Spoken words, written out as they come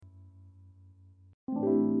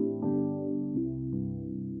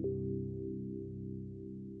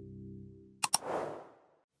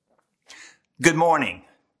Good morning.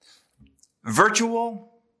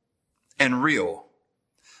 Virtual and real.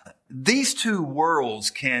 These two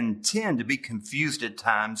worlds can tend to be confused at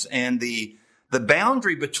times, and the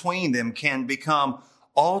boundary between them can become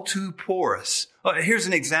all too porous. Here's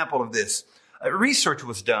an example of this. Research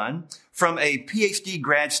was done from a PhD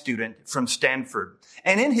grad student from Stanford.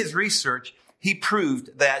 And in his research, he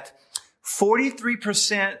proved that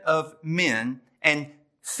 43% of men and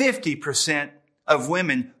 50% of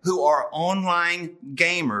women who are online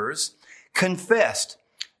gamers confessed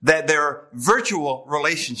that their virtual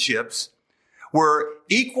relationships were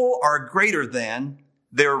equal or greater than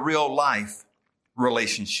their real life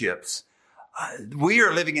relationships. We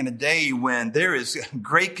are living in a day when there is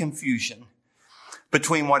great confusion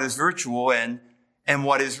between what is virtual and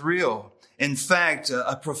what is real. In fact,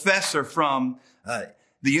 a professor from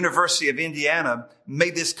the University of Indiana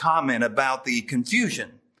made this comment about the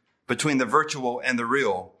confusion between the virtual and the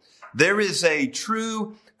real. There is a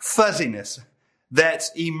true fuzziness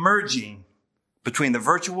that's emerging between the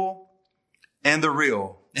virtual and the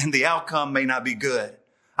real, and the outcome may not be good.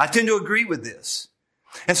 I tend to agree with this.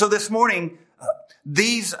 And so this morning,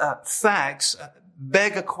 these facts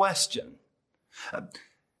beg a question.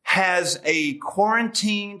 Has a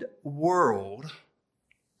quarantined world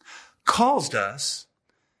caused us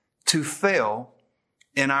to fail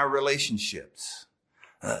in our relationships?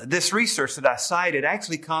 This research that I cited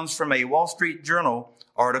actually comes from a Wall Street Journal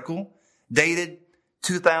article dated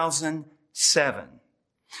 2007.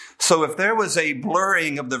 So if there was a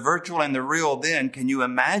blurring of the virtual and the real then, can you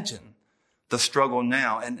imagine the struggle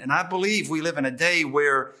now? And I believe we live in a day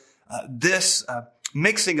where this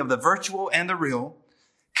mixing of the virtual and the real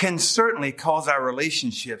can certainly cause our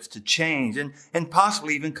relationships to change and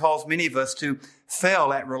possibly even cause many of us to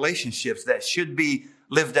fail at relationships that should be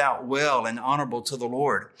lived out well and honorable to the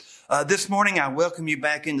Lord. This morning, I welcome you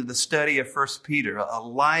back into the study of 1 Peter, a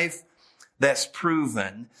life that's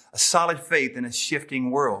proven, a solid faith in a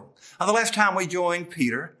shifting world. The last time we joined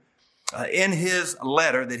Peter in his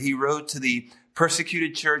letter that he wrote to the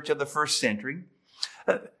persecuted church of the first century,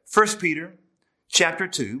 1 Peter chapter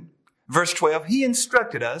 2, verse 12, he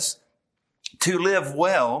instructed us to live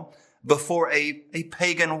well before a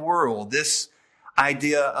pagan world. This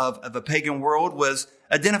idea of a pagan world was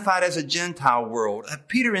identified as a Gentile world.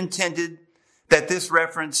 Peter intended that this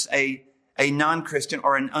referenced a non-Christian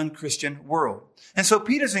or an unchristian world. And so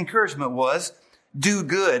Peter's encouragement was, do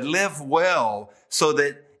good, live well, so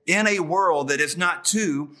that in a world that is not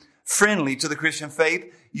too friendly to the Christian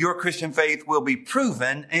faith, your Christian faith will be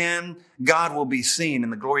proven and God will be seen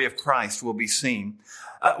and the glory of Christ will be seen.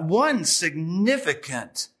 One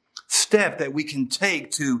significant step that we can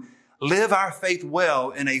take to live our faith well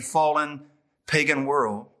in a fallen pagan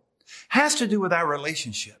world has to do with our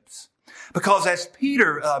relationships. Because as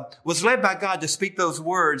Peter was led by God to speak those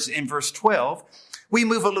words in verse 12, we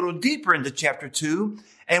move a little deeper into chapter 2,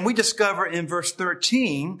 and we discover in verse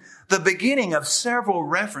 13 the beginning of several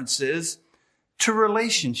references to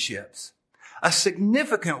relationships. A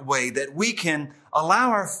significant way that we can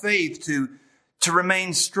allow our faith to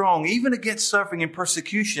remain strong, even against suffering and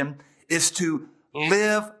persecution, is to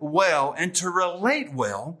live well and to relate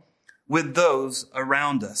well with those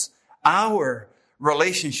around us. Our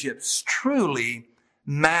relationships truly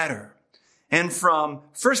matter. And from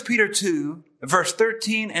 1 Peter 2, verse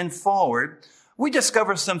 13 and forward, we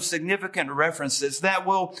discover some significant references that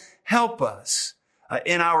will help us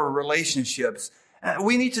in our relationships.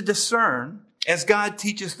 We need to discern, as God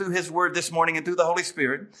teaches through his word this morning and through the Holy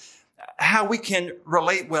Spirit, how we can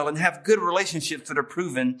relate well and have good relationships that are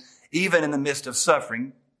proven even in the midst of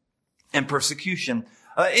suffering and persecution.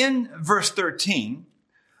 In verse 13,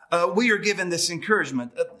 we are given this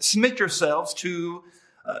encouragement. Submit yourselves to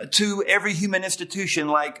every human institution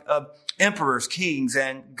like emperors, kings,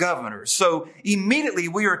 and governors. So immediately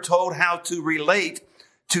we are told how to relate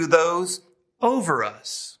to those over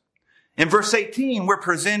us. In verse 18, we're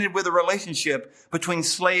presented with a relationship between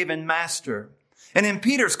slave and master. And in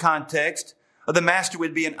Peter's context, the master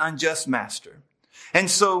would be an unjust master. And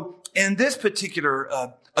so in this particular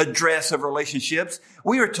address of relationships,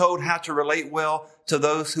 we are told how to relate well to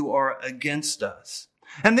those who are against us.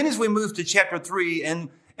 And then as we move to chapter 3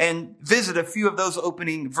 and visit a few of those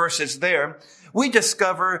opening verses there, we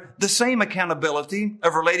discover the same accountability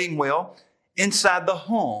of relating well inside the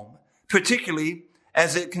home, particularly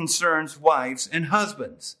as it concerns wives and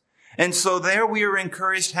husbands. And so there we are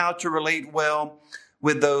encouraged how to relate well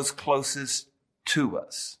with those closest to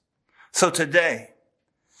us. So today,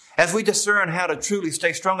 as we discern how to truly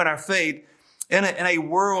stay strong in our faith in a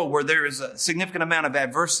world where there is a significant amount of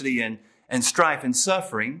adversity and strife and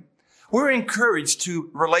suffering, we're encouraged to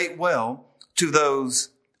relate well to those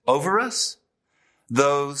over us,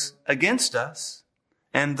 those against us,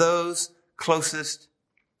 and those closest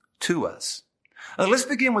to us. Let's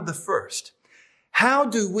begin with the first. How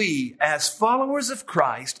do we, as followers of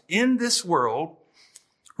Christ in this world,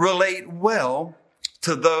 relate well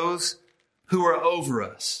to those who are over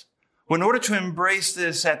us? Well, in order to embrace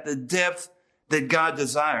this at the depth that God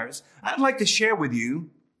desires, I'd like to share with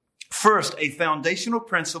you first a foundational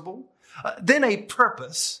principle, then a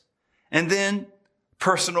purpose, and then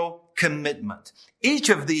personal commitment. Each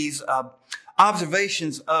of these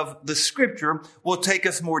observations of the Scripture will take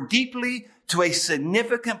us more deeply to a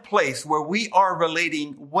significant place where we are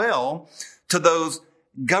relating well to those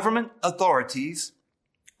government authorities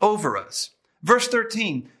over us. Verse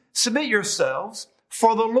 13, submit yourselves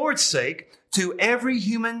for the Lord's sake to every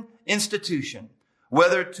human institution,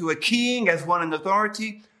 whether to a king as one in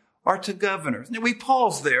authority or to governors. Now we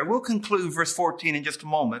pause there. We'll conclude verse 14 in just a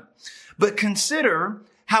moment. But consider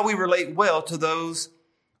how we relate well to those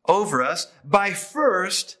over us by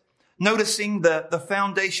first noticing the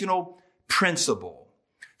foundational principle.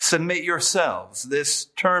 Submit yourselves. This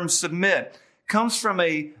term submit comes from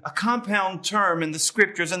a compound term in the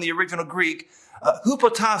Scriptures in the original Greek,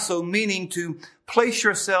 hupotasso, meaning to place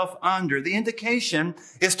yourself under. The indication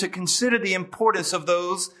is to consider the importance of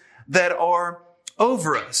those that are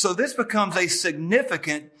over us. So this becomes a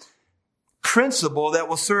significant principle that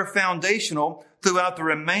will serve foundational throughout the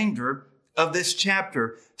remainder of this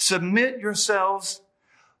chapter. Submit yourselves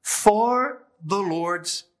for the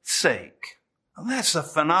Lord's sake. Well, that's a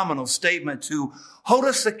phenomenal statement to hold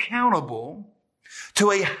us accountable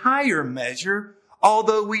to a higher measure,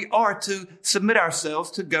 although we are to submit ourselves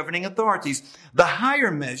to governing authorities. The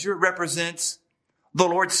higher measure represents the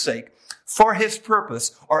Lord's sake, for his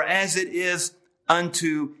purpose, or as it is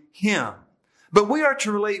unto him. But we are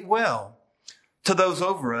to relate well to those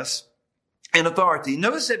over us in authority.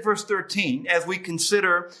 Notice at verse 13, as we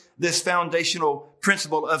consider this foundational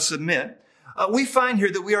principle of submit, we find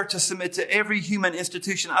here that we are to submit to every human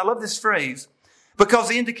institution. I love this phrase because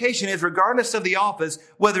the indication is regardless of the office,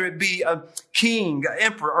 whether it be a king,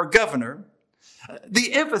 emperor, or governor,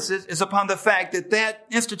 the emphasis is upon the fact that that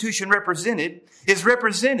institution is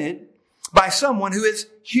represented by someone who is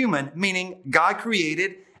human, meaning God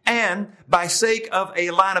created, and by sake of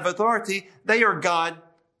a line of authority, they are God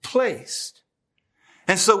placed.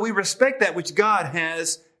 And so we respect that which God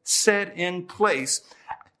has set in place.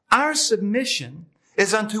 Our submission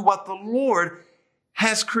is unto what the Lord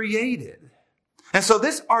has created. And so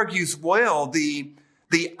this argues well the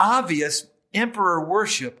obvious emperor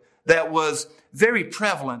worship that was very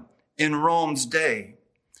prevalent in Rome's day.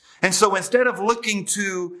 And so instead of looking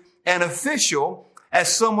to an official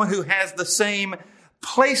as someone who has the same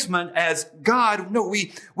placement as God, no,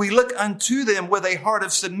 we look unto them with a heart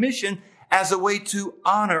of submission as a way to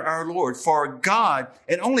honor our Lord. For God,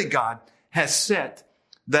 and only God, has set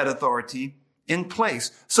that authority in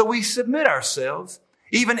place. So we submit ourselves,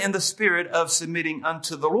 even in the spirit of submitting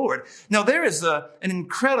unto the Lord. Now there is an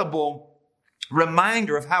incredible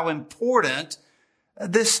reminder of how important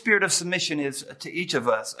this spirit of submission is to each of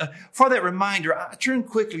us. For that reminder, I turn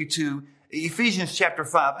quickly to Ephesians chapter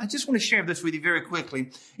 5. I just want to share this with you very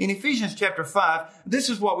quickly. In Ephesians chapter 5, this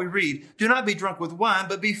is what we read. Do not be drunk with wine,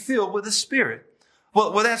 but be filled with the Spirit.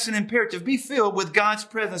 Well, that's an imperative. Be filled with God's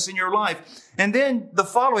presence in your life. And then the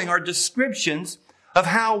following are descriptions of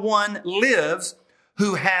how one lives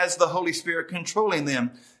who has the Holy Spirit controlling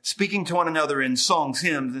them, speaking to one another in songs,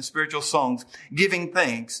 hymns, and spiritual songs, giving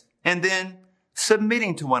thanks, and then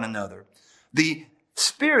submitting to one another. The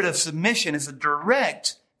spirit of submission is a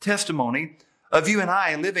direct testimony of you and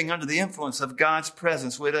I living under the influence of God's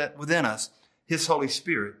presence within us, his Holy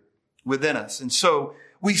Spirit within us. And so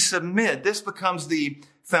we submit. This becomes the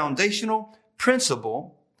foundational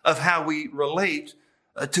principle of how we relate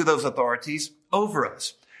to those authorities over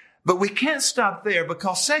us. But we can't stop there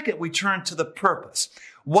because second, we turn to the purpose.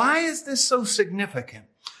 Why is this so significant?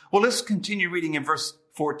 Well, let's continue reading in verse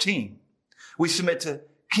 14. We submit to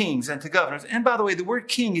kings and to governors. And by the way, the word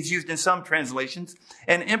king is used in some translations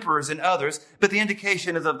and emperors in others, but the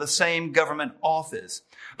indication is of the same government office.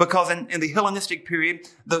 Because in the Hellenistic period,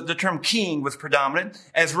 the term king was predominant.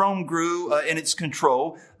 As Rome grew in its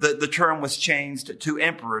control, the term was changed to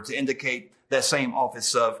emperor to indicate that same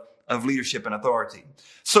office of leadership and authority.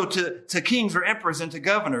 So to kings or emperors and to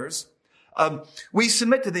governors, we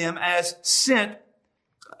submit to them as sent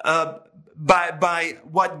by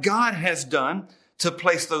what God has done to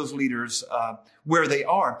place those leaders where they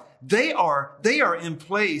are. They are in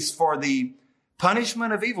place for the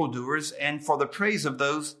punishment of evildoers and for the praise of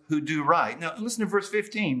those who do right. Now listen to verse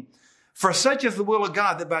 15. For such is the will of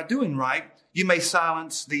God that by doing right, you may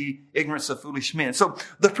silence the ignorance of foolish men. So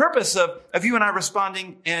the purpose of you and I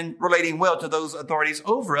responding and relating well to those authorities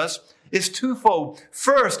over us is twofold.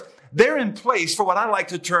 First, they're in place for what I like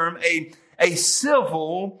to term a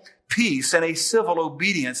civil peace and a civil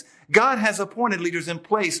obedience. God has appointed leaders in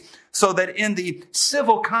place so that in the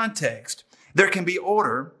civil context, there can be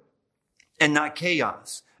order and not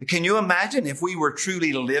chaos. Can you imagine if we were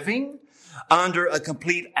truly living under a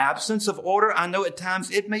complete absence of order? I know at times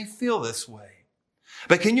it may feel this way.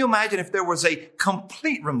 But can you imagine if there was a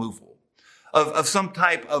complete removal of some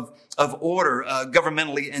type of order,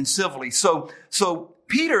 governmentally and civilly? So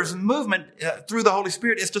Peter's movement through the Holy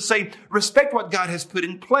Spirit is to say, respect what God has put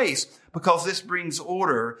in place, because this brings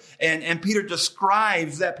order. And Peter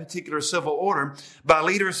describes that particular civil order by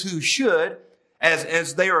leaders who should,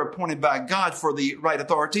 as they are appointed by God for the right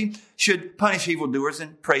authority, should punish evildoers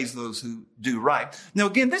and praise those who do right. Now,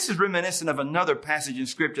 again, this is reminiscent of another passage in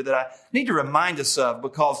Scripture that I need to remind us of,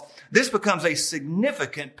 because this becomes a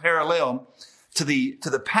significant parallel to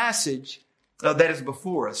the passage that is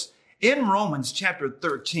before us. In Romans chapter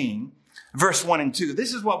 13, verse 1 and 2,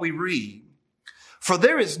 this is what we read. For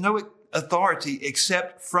there is no authority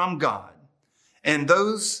except from God, and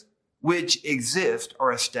those which exist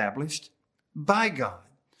are established by God.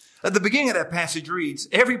 At the beginning of that passage reads,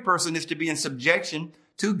 every person is to be in subjection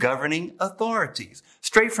to governing authorities.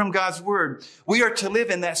 Straight from God's word, we are to live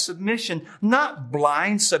in that submission, not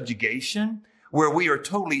blind subjugation, where we are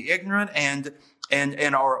totally ignorant and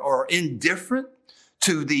are indifferent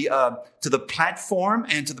to the platform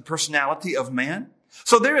and to the personality of man.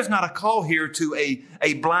 So there is not a call here to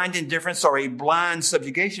a blind indifference or a blind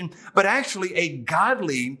subjugation, but actually a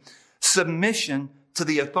godly submission to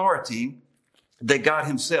the authority that God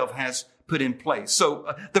himself has put in place.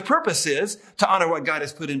 So the purpose is to honor what God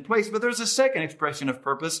has put in place, but there's a second expression of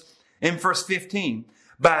purpose in verse 15.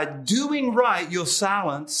 By doing right, you'll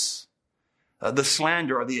silence the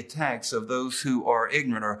slander or the attacks of those who are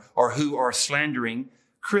ignorant or who are slandering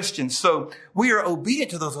Christians. So we are obedient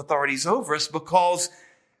to those authorities over us because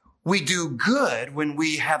we do good when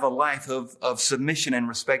we have a life of submission and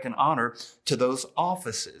respect and honor to those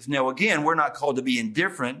offices. Now, again, we're not called to be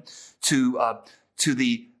indifferent to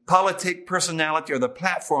the politic, personality, or the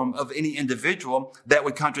platform of any individual that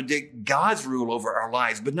would contradict God's rule over our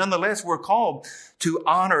lives. But nonetheless, we're called to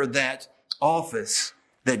honor that office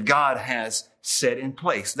that God has set in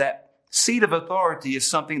place. That seat of authority is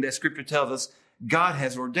something that Scripture tells us God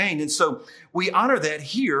has ordained. And so we honor that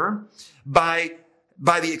here by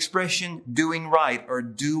the expression doing right or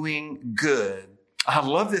doing good. I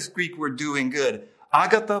love this Greek word doing good.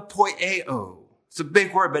 Agatha poieo. It's a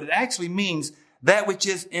big word, but it actually means that which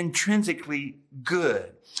is intrinsically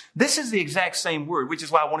good. This is the exact same word, which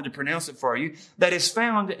is why I wanted to pronounce it for you, that is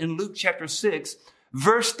found in Luke chapter 6,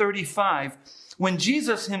 verse 35, when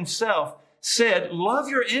Jesus himself said, love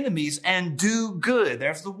your enemies and do good.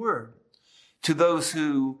 There's the word. To those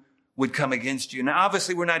who would come against you. Now,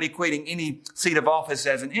 obviously, we're not equating any seat of office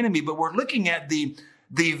as an enemy, but we're looking at the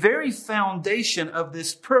very foundation of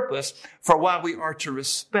this purpose for why we are to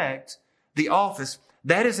respect the office.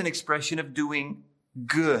 That is an expression of doing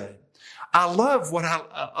good. I love what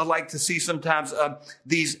I like to see sometimes,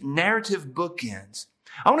 these narrative bookends.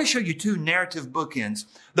 I want to show you two narrative bookends.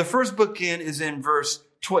 The first bookend is in verse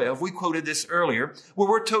 12. We quoted this earlier, where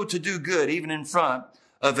we're told to do good even in front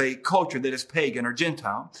of a culture that is pagan or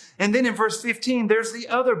Gentile. And then in verse 15, there's the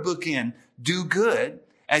other bookend, do good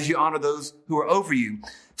as you honor those who are over you.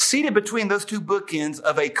 Seated between those two bookends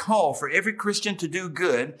of a call for every Christian to do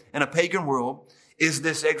good in a pagan world is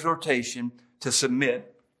this exhortation to submit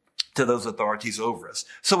to those authorities over us.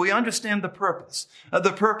 So we understand the purpose.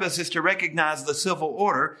 The purpose is to recognize the civil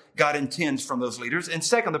order God intends from those leaders. And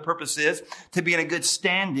second, the purpose is to be in a good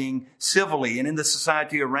standing civilly and in the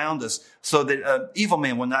society around us so that evil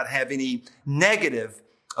men will not have any negative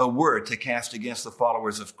word to cast against the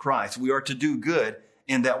followers of Christ. We are to do good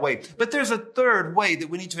in that way. But there's a third way that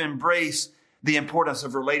we need to embrace the importance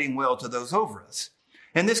of relating well to those over us.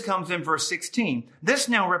 And this comes in verse 16. This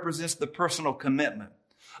now represents the personal commitment.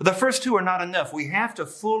 The first two are not enough. We have to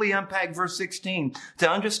fully unpack verse 16 to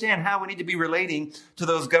understand how we need to be relating to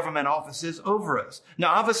those government offices over us.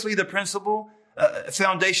 Now, obviously, the principle,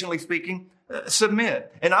 foundationally speaking,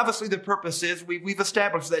 submit. And obviously, the purpose is we've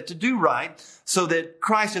established that to do right so that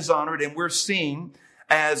Christ is honored and we're seen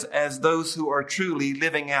as those who are truly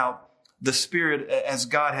living out the Spirit as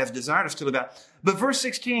God has desired us to live out. But verse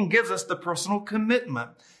 16 gives us the personal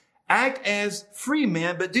commitment. Act as free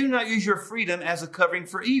men, but do not use your freedom as a covering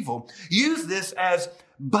for evil. Use this as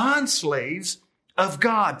bond slaves of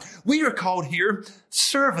God. We are called here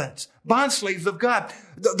servants, bondslaves of God.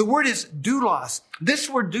 The word is doulos. This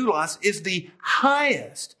word doulos is the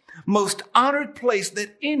highest, most honored place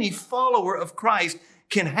that any follower of Christ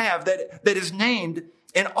can have that is named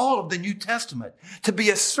in all of the New Testament. To be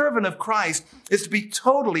a servant of Christ is to be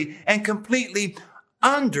totally and completely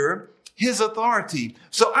under his authority.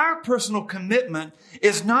 So our personal commitment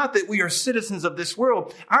is not that we are citizens of this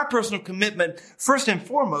world. Our personal commitment, first and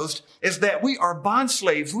foremost, is that we are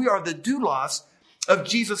bondslaves. We are the doulos of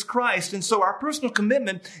Jesus Christ. And so our personal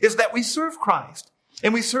commitment is that we serve Christ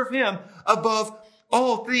and we serve him above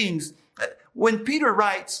all things. When Peter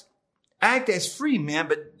writes, act as free men,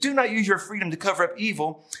 but do not use your freedom to cover up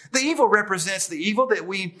evil, the evil represents the evil that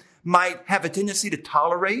we might have a tendency to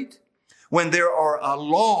tolerate when there are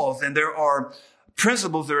laws and there are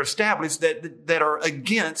principles that are established that are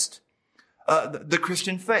against the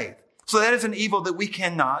Christian faith. So that is an evil that we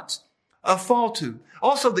cannot fall to.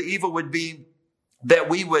 Also, the evil would be that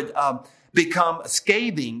we would become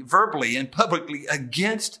scathing verbally and publicly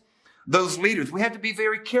against those leaders. We have to be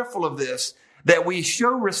very careful of this, that we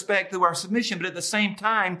show respect through our submission, but at the same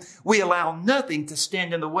time, we allow nothing to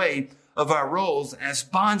stand in the way of our roles as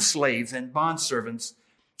bondslaves and bondservants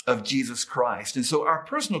of Jesus Christ. And so our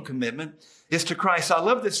personal commitment is to Christ. I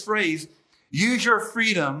love this phrase, use your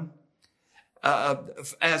freedom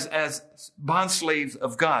as bondslaves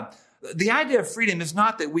of God. The idea of freedom is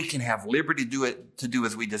not that we can have liberty to do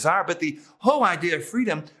as we desire, but the whole idea of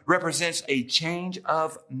freedom represents a change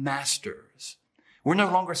of masters. We're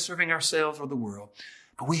no longer serving ourselves or the world,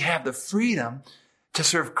 but we have the freedom to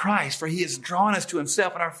serve Christ, for he has drawn us to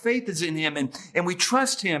himself, and our faith is in him, and we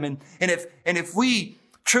trust him. And if we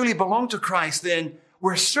truly belong to Christ, then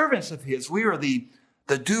we're servants of his. We are the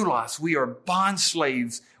doulos. We are bond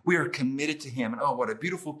slaves. We are committed to him. And oh, what a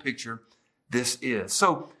beautiful picture this is.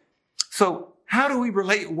 So how do we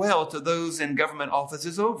relate well to those in government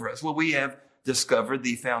offices over us? Well, we have discovered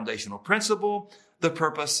the foundational principle, the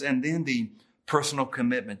purpose, and then the personal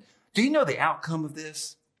commitment. Do you know the outcome of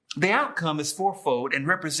this? The outcome is fourfold and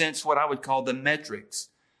represents what I would call the metrics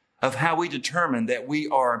of how we determine that we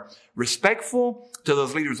are respectful to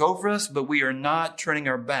those leaders over us, but we are not turning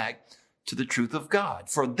our back to the truth of God.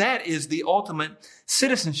 For that is the ultimate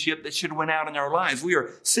citizenship that should win out in our lives. We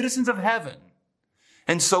are citizens of heaven.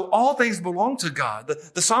 And so all things belong to God.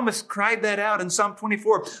 The psalmist cried that out in Psalm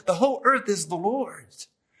 24. The whole earth is the Lord's.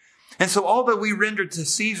 And so although we render to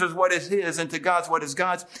Caesar's what is his and to God's what is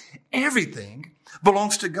God's, everything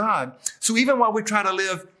belongs to God. So even while we try to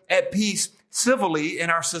live at peace civilly in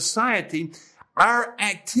our society, our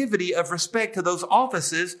activity of respect to those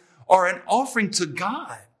offices are an offering to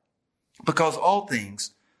God because all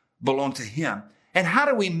things belong to him. And how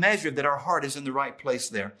do we measure that our heart is in the right place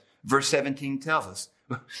there? Verse 17 tells us,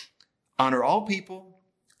 honor all people,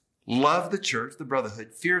 love the church, the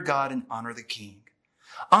brotherhood, fear God, and honor the king.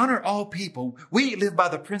 Honor all people. We live by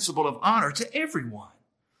the principle of honor to everyone.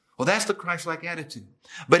 Well, that's the Christ-like attitude.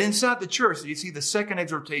 But inside the church, you see the second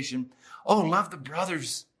exhortation, oh, love the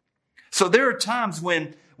brothers. So there are times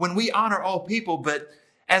when we honor all people, but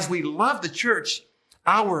as we love the church,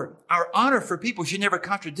 our honor for people should never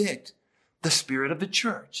contradict the spirit of the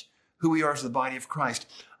church, who we are as the body of Christ.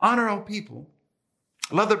 Honor all people,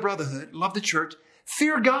 love the brotherhood, love the church,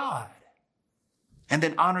 fear God, and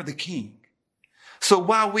then honor the king. So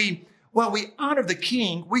while we honor the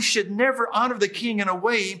king, we should never honor the king in a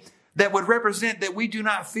way that would represent that we do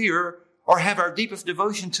not fear or have our deepest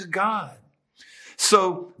devotion to God.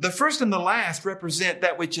 So the first and the last represent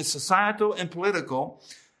that which is societal and political.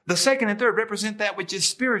 The second and third represent that which is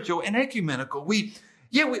spiritual and ecumenical. We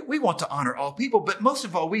want to honor all people, but most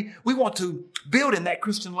of all, we want to build in that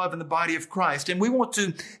Christian love in the body of Christ. And we want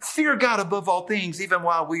to fear God above all things, even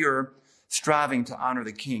while we are striving to honor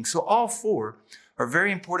the king. So all four are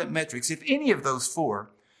very important metrics. If any of those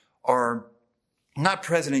four are not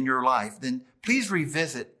present in your life, then please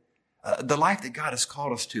revisit the life that God has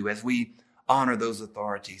called us to as we honor those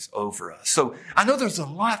authorities over us. So I know there's a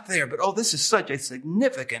lot there, but this is such a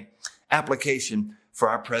significant application for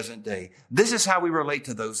our present day. This is how we relate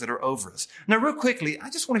to those that are over us. Now, real quickly, I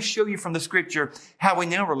just want to show you from the scripture how we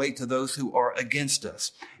now relate to those who are against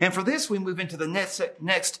us. And for this, we move into the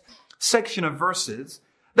next section of verses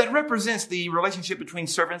that represents the relationship between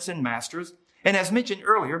servants and masters. And as mentioned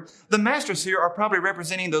earlier, the masters here are probably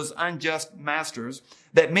representing those unjust masters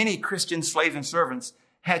that many Christian slaves and servants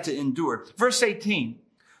had to endure. Verse 18,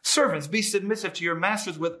 servants, be submissive to your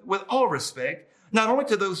masters with all respect, not only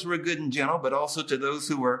to those who are good and gentle, but also to those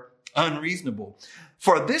who are unreasonable.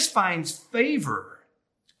 For this finds favor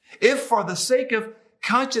if for the sake of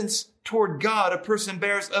conscience toward God a person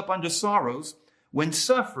bears up under sorrows when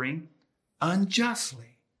suffering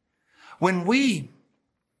unjustly. When we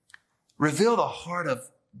reveal the heart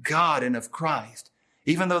of God and of Christ,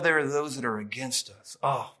 even though there are those that are against us,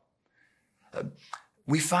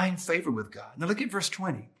 we find favor with God. Now look at verse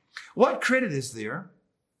 20. What credit is there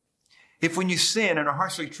if when you sin and are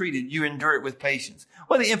harshly treated, you endure it with patience?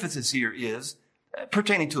 Well, the emphasis here is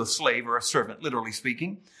pertaining to a slave or a servant, literally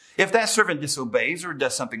speaking. If that servant disobeys or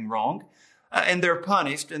does something wrong, and they're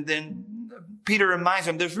punished, and then Peter reminds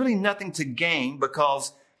them there's really nothing to gain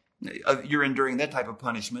because you're enduring that type of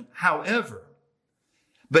punishment. However,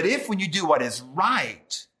 but if when you do what is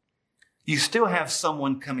right, you still have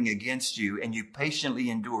someone coming against you and you patiently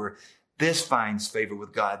endure, this finds favor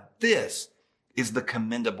with God. This is the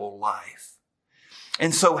commendable life.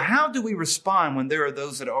 And so how do we respond when there are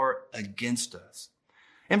those that are against us?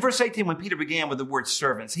 In verse 18, when Peter began with the word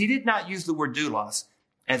servants, he did not use the word doulos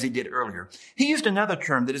as he did earlier. He used another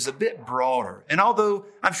term that is a bit broader. And although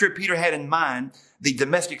I'm sure Peter had in mind the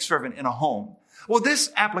domestic servant in a home, well,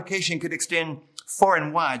 this application could extend far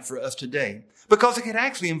and wide for us today because it could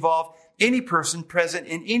actually involve any person present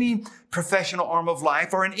in any professional arm of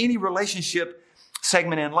life or in any relationship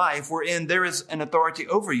segment in life wherein there is an authority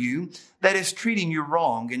over you that is treating you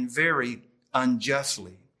wrong and very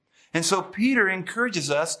unjustly. And so Peter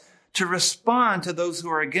encourages us to respond to those who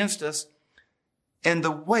are against us in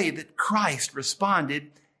the way that Christ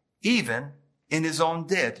responded even in his own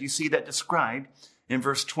death. You see that described in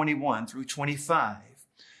verse 21 through 25.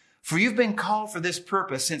 For you've been called for this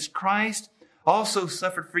purpose, since Christ also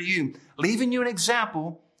suffered for you, leaving you an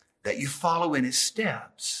example that you follow in his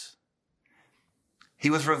steps.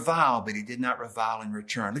 He was reviled, but he did not revile in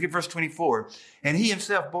return. Look at verse 24. And he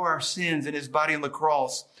himself bore our sins in his body on the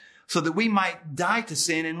cross, so that we might die to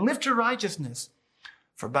sin and live to righteousness.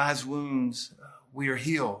 For by his wounds we are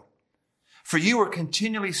healed. For you were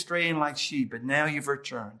continually straying like sheep, but now you've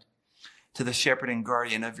returned to the shepherd and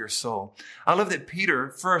guardian of your soul. I love that Peter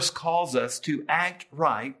first calls us to act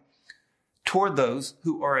right toward those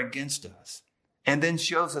who are against us, and then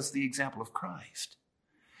shows us the example of Christ.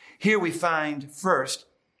 Here we find first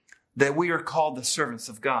that we are called the servants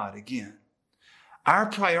of God again. Our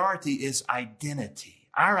priority is identity.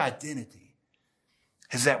 Our identity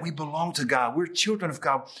is that we belong to God. We're children of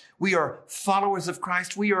God. We are followers of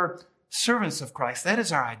Christ. We are servants of Christ. That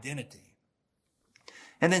is our identity.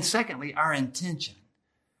 And then secondly, our intention.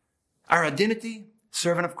 Our identity,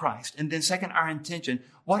 servant of Christ. And then second, our intention.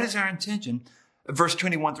 What is our intention? Verse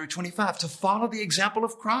 21 through 25, to follow the example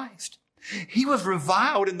of Christ. He was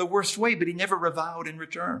reviled in the worst way, but he never reviled in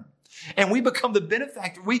return. And we become the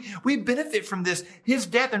benefactor. We benefit from this. His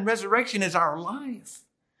death and resurrection is our life.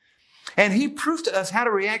 And he proves to us how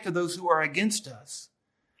to react to those who are against us.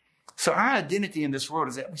 So our identity in this world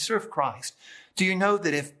is that we serve Christ. Do you know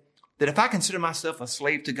that if I consider myself a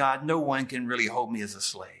slave to God, no one can really hold me as a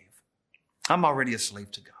slave. I'm already a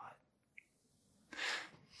slave to God.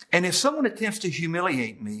 And if someone attempts to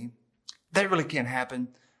humiliate me, that really can't happen.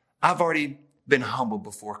 I've already been humbled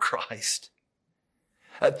before Christ.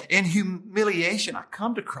 In humiliation, I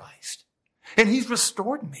come to Christ, and he's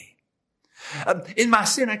restored me. In my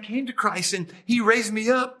sin, I came to Christ, and he raised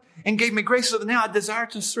me up and gave me grace, so that now I desire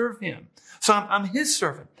to serve him. So I'm his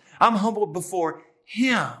servant. I'm humbled before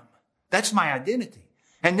him. That's my identity.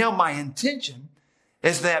 And now my intention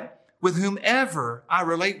is that with whomever I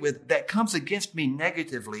relate with that comes against me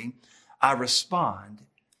negatively, I respond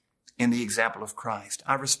in the example of Christ.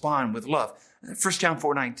 I respond with love. 1 John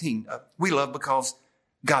 4:19, we love because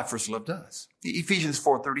God first loved us. Ephesians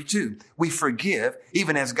 4:32, we forgive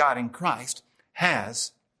even as God in Christ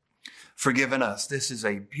has forgiven us. This is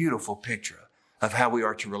a beautiful picture of how we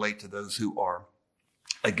are to relate to those who are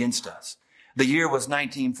against us. The year was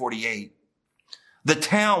 1948. The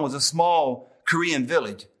town was a small Korean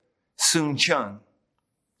village, Suncheon.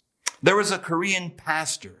 There was a Korean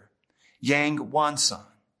pastor, Yang Won-sun.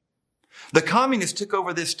 The communists took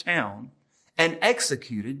over this town and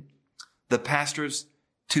executed the pastor's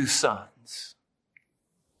 2 sons.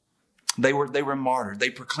 They were martyred. They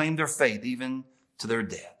proclaimed their faith even to their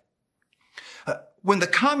death. When the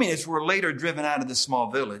communists were later driven out of the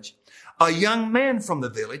small village, a young man from the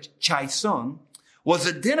village, Chai Sung, was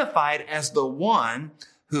identified as the one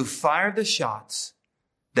who fired the shots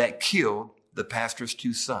that killed the pastor's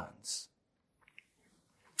 2 sons.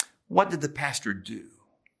 What did the pastor do?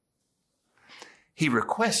 He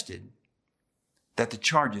requested that the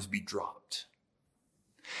charges be dropped.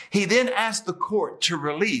 He then asked the court to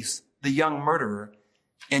release the young murderer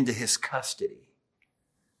into his custody.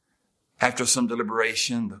 After some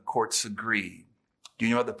deliberation, the courts agreed. Do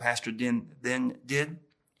you know what the pastor then did?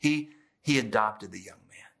 He adopted the young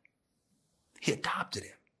man. He adopted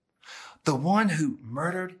him. The one who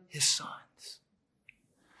murdered his sons.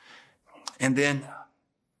 And then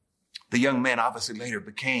the young man obviously later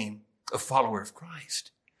became a follower of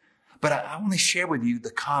Christ. But I want to share with you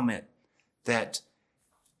the comment that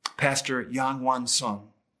Pastor Yang Wan Sung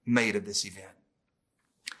made of this event.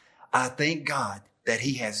 I thank God that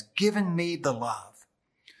he has given me the love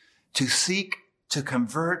to seek, to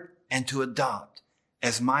convert, and to adopt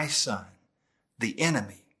as my son, the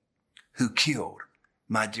enemy who killed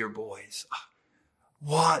my dear boys.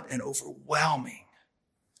 What an overwhelming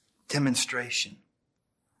demonstration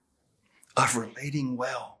of relating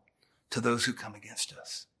well to those who come against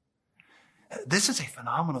us. This is a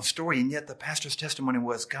phenomenal story, and yet the pastor's testimony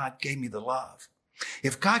was, God gave me the love.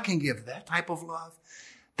 If God can give that type of love,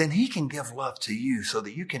 then he can give love to you so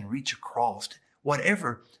that you can reach across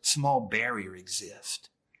whatever small barrier exists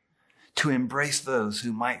to embrace those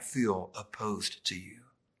who might feel opposed to you.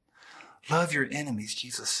 Love your enemies,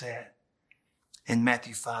 Jesus said in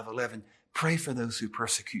Matthew 5:11. Pray for those who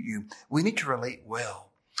persecute you. We need to relate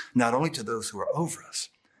well, not only to those who are over us,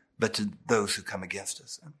 but to those who come against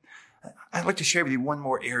us. I'd like to share with you one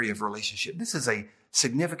more area of relationship. This is a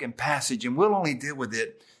significant passage, and we'll only deal with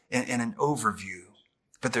it in an overview.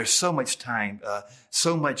 But there's so much time,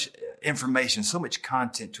 so much information, so much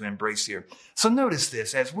content to embrace here. So notice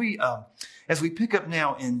this as we pick up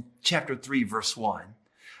now in chapter 3, verse 1.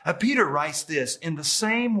 Peter writes this, in the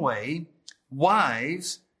same way,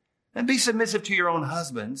 wives, and be submissive to your own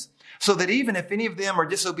husbands, so that even if any of them are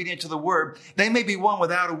disobedient to the word, they may be won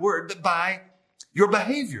without a word, but by your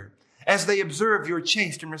behavior, as they observe your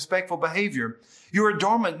chaste and respectful behavior. Your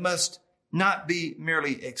adornment must not be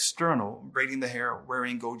merely external, braiding the hair,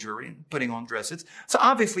 wearing gold jewelry, and putting on dresses. So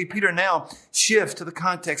obviously, Peter now shifts to the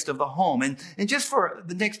context of the home. And just for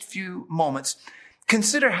the next few moments,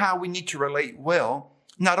 consider how we need to relate well,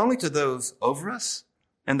 not only to those over us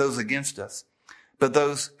and those against us, but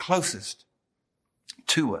those closest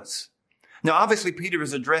to us. Now, obviously, Peter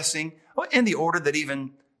is addressing, in the order that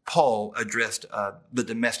even Paul addressed the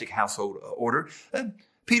domestic household order.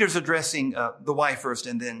 Peter's addressing the wife first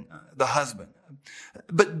and then the husband.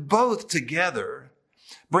 But both together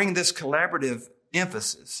bring this collaborative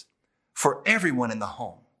emphasis for everyone in the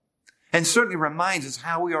home, and certainly reminds us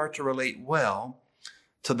how we are to relate well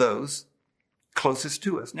to those closest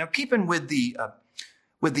to us. Now, keeping with the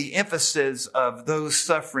emphasis of those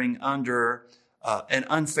suffering under an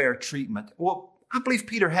unfair treatment, well, I believe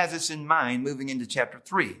Peter has this in mind moving into chapter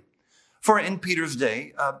 3. For in Peter's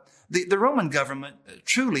day, the Roman government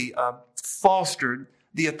truly fostered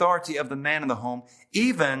the authority of the man in the home,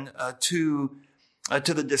 even to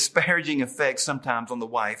the disparaging effects sometimes on the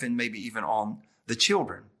wife and maybe even on the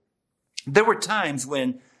children. There were times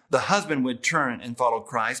when the husband would turn and follow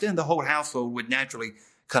Christ, and the whole household would naturally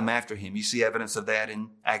come after him. You see evidence of that in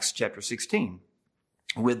Acts chapter 16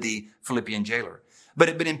 with the Philippian jailer. But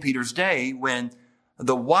in Peter's day, when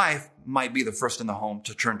the wife might be the first in the home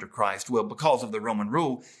to turn to Christ, well, because of the Roman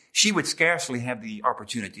rule, she would scarcely have the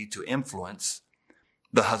opportunity to influence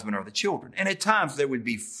the husband or the children. And at times there would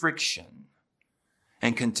be friction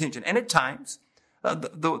and contention. And at times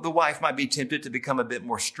the wife might be tempted to become a bit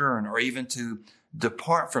more stern, or even to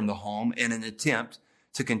depart from the home in an attempt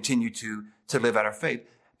to continue to live out our faith.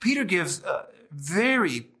 Peter gives a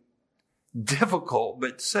very difficult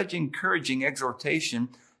but such encouraging exhortation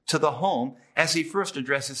to the home as he first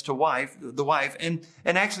addresses the wife, and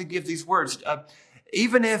actually gives these words.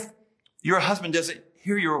 Even if your husband doesn't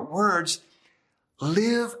hear your words,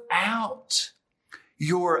 live out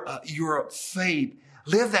your faith.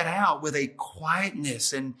 Live that out with a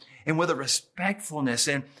quietness and with a respectfulness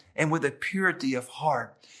and with a purity of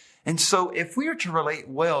heart. And so if we are to relate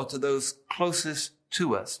well to those closest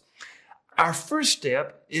to us, our first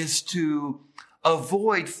step is to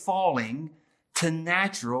avoid falling to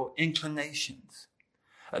natural inclinations.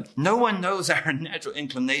 No one knows our natural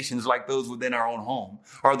inclinations like those within our own home,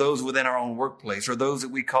 or those within our own workplace, or those that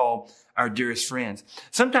we call our dearest friends.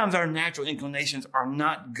 Sometimes our natural inclinations are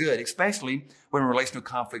not good, especially when relational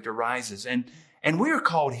conflict arises. And we are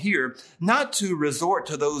called here not to resort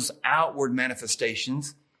to those outward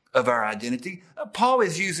manifestations of our identity. Paul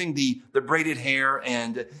is using the braided hair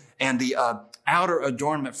and the outer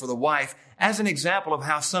adornment for the wife as an example of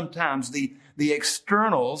how sometimes the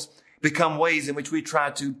externals become ways in which we try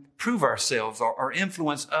to prove ourselves or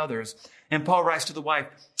influence others. And Paul writes to the wife,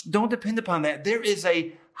 don't depend upon that. There is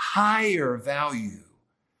a higher value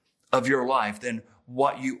of your life than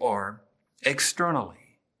what you are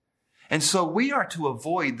externally. And so we are to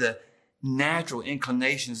avoid the natural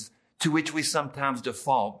inclinations to which we sometimes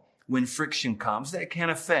default when friction comes that can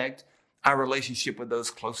affect our relationship with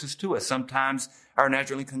those closest to us. Sometimes our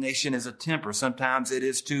natural inclination is a temper. Sometimes it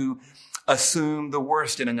is to assume the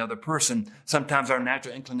worst in another person. Sometimes our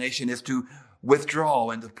natural inclination is to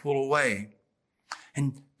withdraw and to pull away.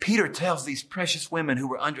 And Peter tells these precious women who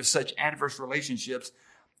were under such adverse relationships,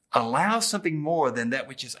 allow something more than that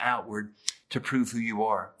which is outward to prove who you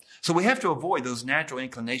are. So we have to avoid those natural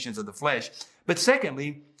inclinations of the flesh. But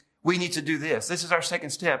secondly, we need to do this. This is our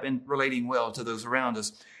second step in relating well to those around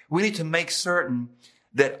us. We need to make certain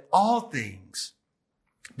that all things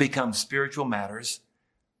become spiritual matters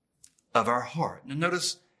of our heart. Now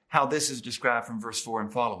notice how this is described from verse 4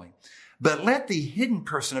 and following. But let the hidden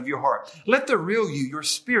person of your heart, let the real you, your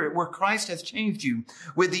spirit, where Christ has changed you,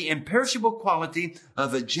 with the imperishable quality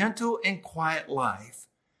of a gentle and quiet life,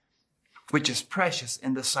 which is precious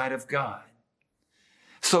in the sight of God.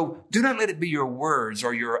 So do not let it be your words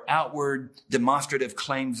or your outward demonstrative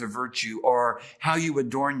claims of virtue or how you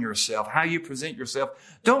adorn yourself, how you present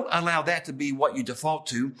yourself. Don't allow that to be what you default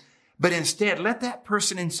to, but instead let that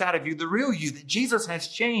person inside of you, the real you that Jesus has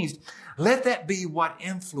changed, let that be what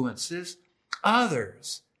influences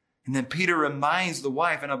others. And then Peter reminds the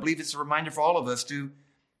wife, and I believe it's a reminder for all of us to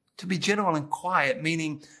be gentle and quiet,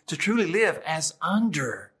 meaning to truly live as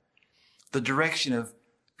under the direction of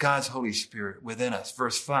God's Holy Spirit within us.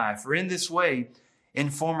 Verse 5, for in this way, in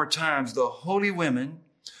former times, the holy women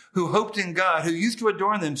who hoped in God, who used to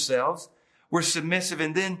adorn themselves, were submissive.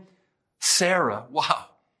 And then Sarah,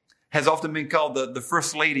 has often been called the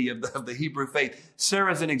first lady of the Hebrew faith.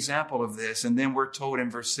 Sarah is an example of this. And then we're told in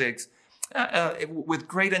verse 6, with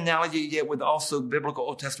great analogy, yet with also biblical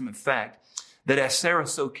Old Testament fact, that as Sarah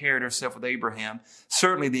so carried herself with Abraham,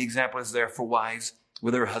 certainly the example is there for wives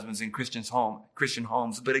with their husbands in Christian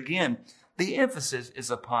homes. But again, the emphasis is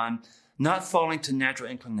upon not falling to natural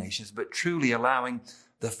inclinations, but truly allowing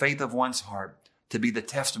the faith of one's heart to be the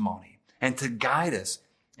testimony and to guide us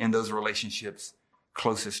in those relationships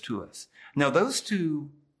closest to us. Now, those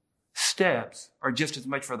two steps are just as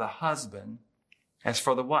much for the husband as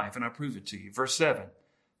for the wife, and I'll prove it to you. Verse 7,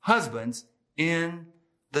 husbands, in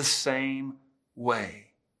the same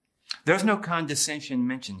way. There's no condescension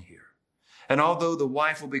mentioned here. And although the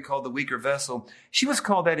wife will be called the weaker vessel, she was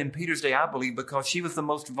called that in Peter's day, I believe, because she was the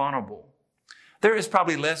most vulnerable. There is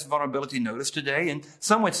probably less vulnerability noticed today, and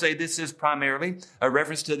some would say this is primarily a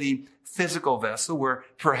reference to the physical vessel, where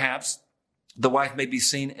perhaps the wife may be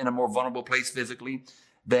seen in a more vulnerable place physically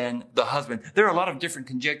than the husband. There are a lot of different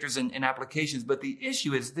conjectures and applications, but the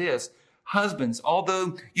issue is this. Husbands,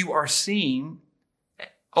 although you're seen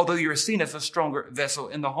as a stronger vessel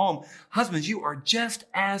in the home, husbands, you are just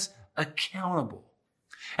as accountable.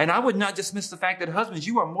 And I would not dismiss the fact that husbands,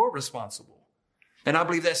 you are more responsible. And I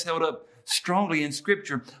believe that's held up strongly in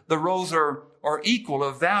Scripture. The roles are equal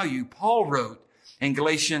of value. Paul wrote in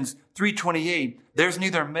Galatians 3:28, there's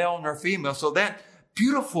neither male nor female. So that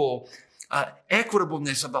beautiful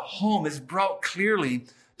equitableness of the home is brought clearly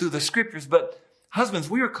through the Scriptures. But husbands,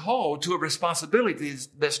 we are called to a responsibility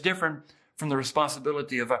that's different from the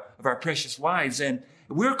responsibility of our precious wives. And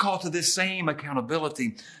we're called to this same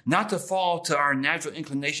accountability, not to fall to our natural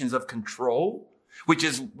inclinations of control, which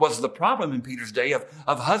was the problem in Peter's day of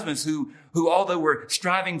husbands who although were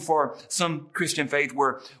striving for some Christian faith,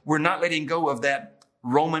 were not letting go of that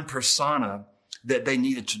Roman persona that they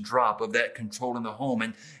needed to drop, of that control in the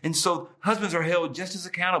home. And so husbands are held just as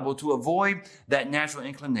accountable to avoid that natural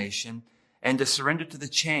inclination and to surrender to the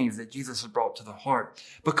change that Jesus has brought to the heart,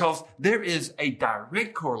 because there is a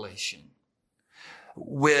direct correlation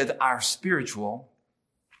with our spiritual,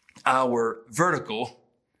 our vertical,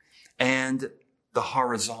 and the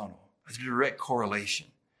horizontal. It's a direct correlation.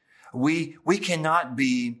 We cannot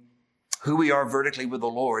be who we are vertically with the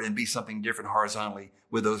Lord and be something different horizontally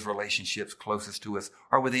with those relationships closest to us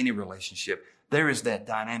or with any relationship. There is that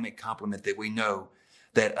dynamic complement that we know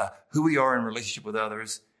that who we are in relationship with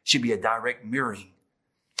others should be a direct mirroring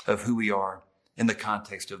of who we are in the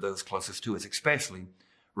context of those closest to us, especially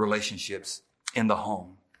relationships in the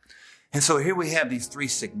home. And so here we have these three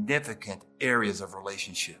significant areas of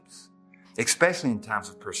relationships, especially in times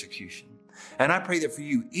of persecution. And I pray that for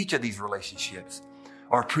you, each of these relationships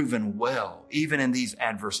are proven well, even in these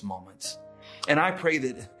adverse moments. And I pray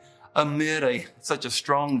that amid such a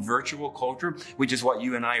strong virtual culture, which is what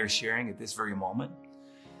you and I are sharing at this very moment,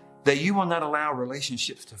 that you will not allow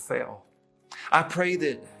relationships to fail. I pray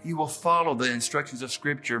that you will follow the instructions of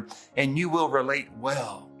Scripture and you will relate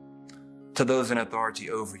well to those in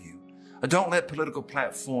authority over you. Don't let political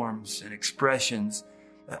platforms and expressions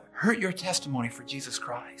hurt your testimony for Jesus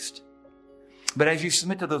Christ. But as you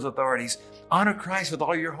submit to those authorities, honor Christ with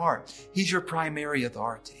all your heart. He's your primary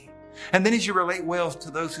authority. And then as you relate well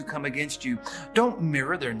to those who come against you, don't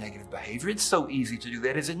mirror their negative behavior. It's so easy to do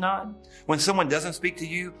that, is it not? When someone doesn't speak to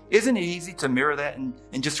you, isn't it easy to mirror that and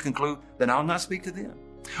just conclude that I'll not speak to them?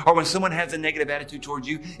 Or when someone has a negative attitude towards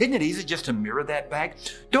you, isn't it easy just to mirror that back?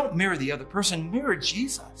 Don't mirror the other person, mirror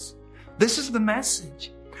Jesus. This is the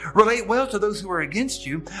message. Relate well to those who are against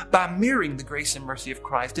you by mirroring the grace and mercy of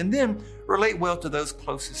Christ, and then relate well to those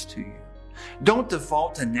closest to you. Don't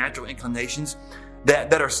default to natural inclinations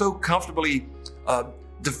that are so comfortably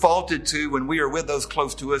defaulted to when we are with those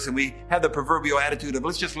close to us and we have the proverbial attitude of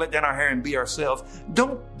let's just let down our hair and be ourselves.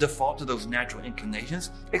 Don't default to those natural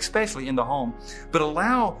inclinations, especially in the home, but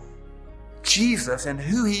allow Jesus and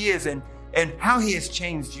who He is and how He has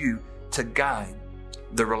changed you to guide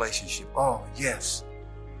the relationship. Oh, yes.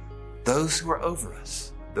 Those who are over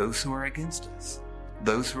us, those who are against us,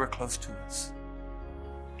 those who are close to us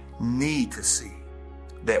need to see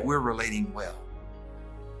that we're relating well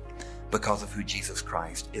because of who Jesus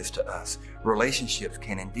Christ is to us. Relationships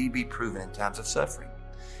can indeed be proven in times of suffering.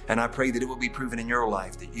 And I pray that it will be proven in your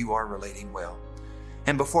life that you are relating well.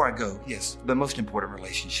 And before I go, yes, the most important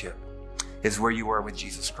relationship is where you are with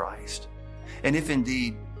Jesus Christ. And if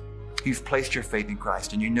indeed you've placed your faith in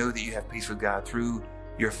Christ and you know that you have peace with God through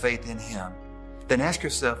your faith in Him, then ask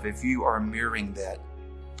yourself if you are mirroring that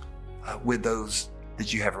with those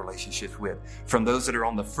that you have relationships with, from those that are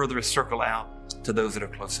on the furthest circle out to those that are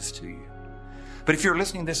closest to you. But if you're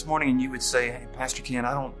listening this morning and you would say, hey, Pastor Ken,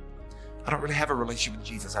 I don't really have a relationship with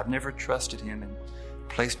Jesus. I've never trusted Him and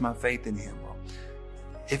placed my faith in Him. Well,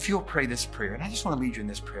 if you'll pray this prayer, and I just want to lead you in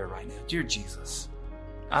this prayer right now. Dear Jesus,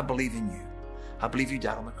 I believe in you. I believe you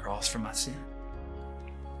died on the cross for my sin.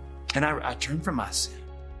 And I turn from my sin.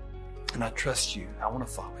 And I trust you. I want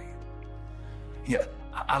to follow you. Yeah,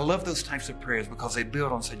 I love those types of prayers because they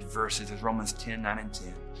build on such verses as Romans 10, 9, and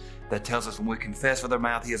 10 that tells us when we confess with our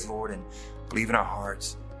mouth He is Lord and believe in our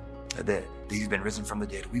hearts that He's been risen from the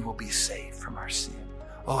dead, we will be saved from our sin.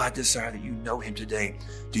 Oh, I desire that you know Him today.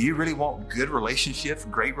 Do you really want good relationships,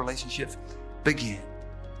 great relationships? Begin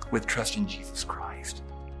with trusting Jesus Christ.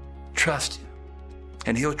 Trust Him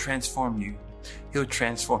and He'll transform you. He'll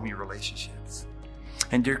transform your relationships.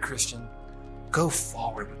 And dear Christian, go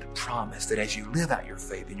forward with the promise that as you live out your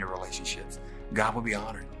faith in your relationships, God will be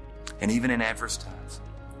honored. And even in adverse times,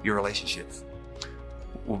 your relationships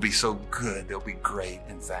will be so good, they'll be great,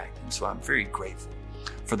 in fact. And so I'm very grateful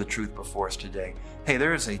for the truth before us today. Hey,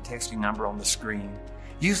 there is a texting number on the screen.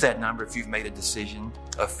 Use that number if you've made a decision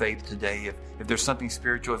of faith today. If there's something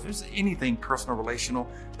spiritual, if there's anything personal, relational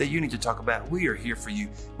that you need to talk about, we are here for you.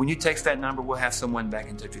 When you text that number, we'll have someone back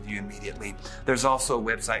in touch with you immediately. There's also a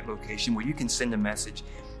website location where you can send a message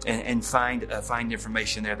and find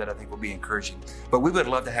information there that I think will be encouraging. But we would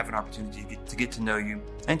love to have an opportunity to get to know you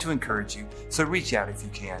and to encourage you. So reach out if you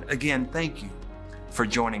can. Again, thank you for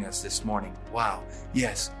joining us this morning. Wow.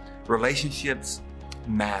 Yes, relationships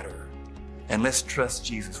matter. And let's trust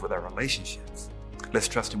Jesus with our relationships. Let's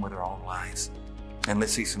trust Him with our own lives. And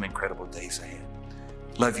let's see some incredible days ahead.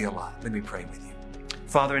 Love you a lot. Let me pray with you.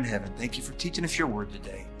 Father in heaven, thank you for teaching us your word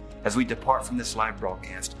today. As we depart from this live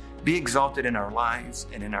broadcast, be exalted in our lives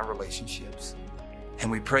and in our relationships.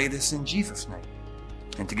 And we pray this in Jesus' name.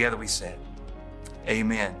 And together we said,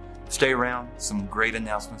 amen. Stay around. Some great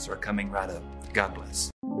announcements are coming right up. God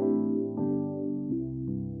bless.